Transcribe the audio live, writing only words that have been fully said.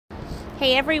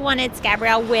Hey everyone, it's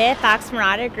Gabrielle with Oxmoor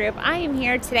Auto Group. I am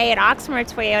here today at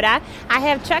Oxmoor Toyota. I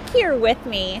have Chuck here with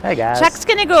me. Hey guys. Chuck's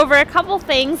going to go over a couple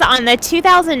things on the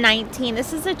 2019.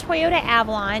 This is a Toyota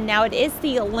Avalon. Now it is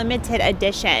the limited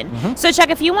edition. So Chuck,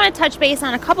 if you want to touch base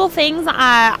on a couple things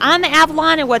on the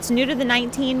Avalon and what's new to the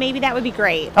 19, maybe that would be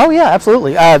great. Oh yeah,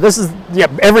 absolutely. This is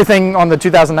everything on the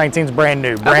 2019 is brand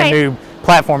new. Brand new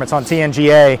platform. It's on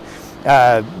TNGA.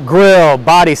 Grill,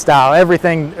 body style,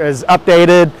 everything is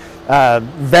updated.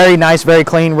 Very nice, very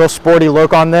clean, real sporty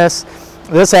look on this.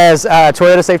 This has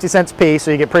Toyota Safety Sense P,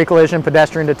 so you get pre-collision,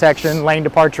 pedestrian detection, lane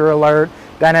departure alert,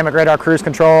 dynamic radar cruise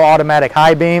control, automatic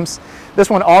high beams. This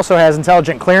one also has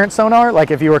intelligent clearance sonar,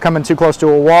 like if you were coming too close to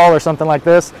a wall or something like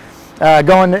this.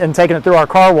 Going and taking it through our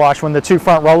car wash, when the two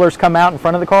front rollers come out in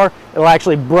front of the car, it'll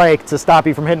actually brake to stop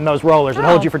you from hitting those rollers. It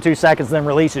holds you for 2 seconds, then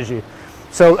releases you.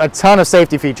 So a ton of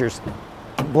safety features.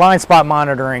 Blind spot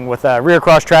monitoring with rear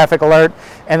cross traffic alert,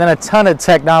 and then a ton of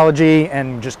technology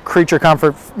and just creature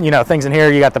comfort, things in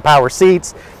here. You got the power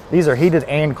seats. These are heated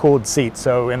and cooled seats,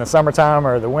 so in the summertime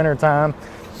or the winter time,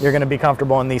 you're going to be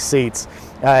comfortable in these seats.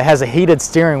 It has a heated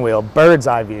steering wheel, bird's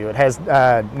eye view. It has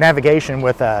navigation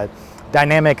with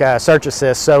dynamic search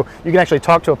assist, so you can actually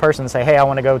talk to a person and say, hey, I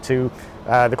want to go to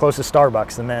the closest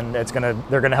Starbucks, and then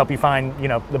they're gonna help you find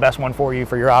the best one for you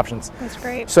for your options. That's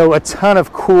great. So a ton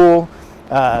of cool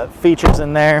features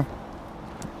in there.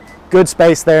 Good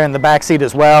space there in the back seat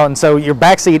as well, and so your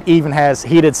back seat even has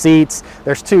heated seats.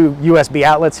 There's 2 USB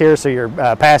outlets here, so your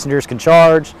passengers can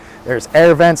charge. There's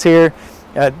air vents here.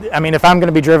 I mean, if I'm going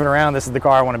to be driven around, this is the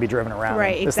car I want to be driven around.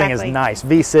 Right, This thing is nice.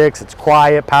 V6, it's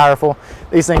quiet, powerful.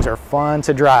 These things are fun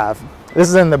to drive. This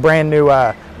is in the brand new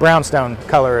brownstone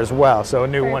color as well, so a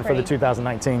new one for the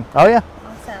 2019. Oh yeah.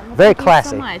 Awesome. Very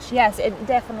classy. Thank you so much. Yes, it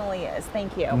definitely is.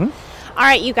 Thank you. All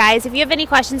right, you guys, if you have any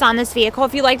questions on this vehicle,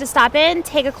 if you'd like to stop in,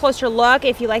 take a closer look,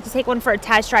 if you'd like to take one for a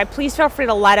test drive, please feel free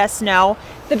to let us know.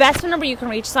 The best number you can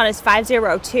reach us on is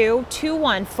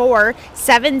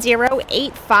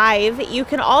 502-214-7085. You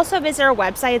can also visit our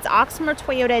website. It's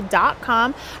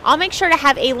oxmoortoyota.com. I'll make sure to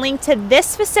have a link to this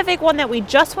specific one that we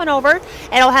just went over.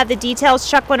 It'll have the details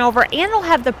Chuck went over, and it'll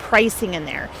have the pricing in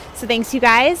there. So thanks, you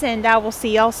guys, and we'll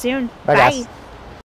see y'all soon. Bye. Guys.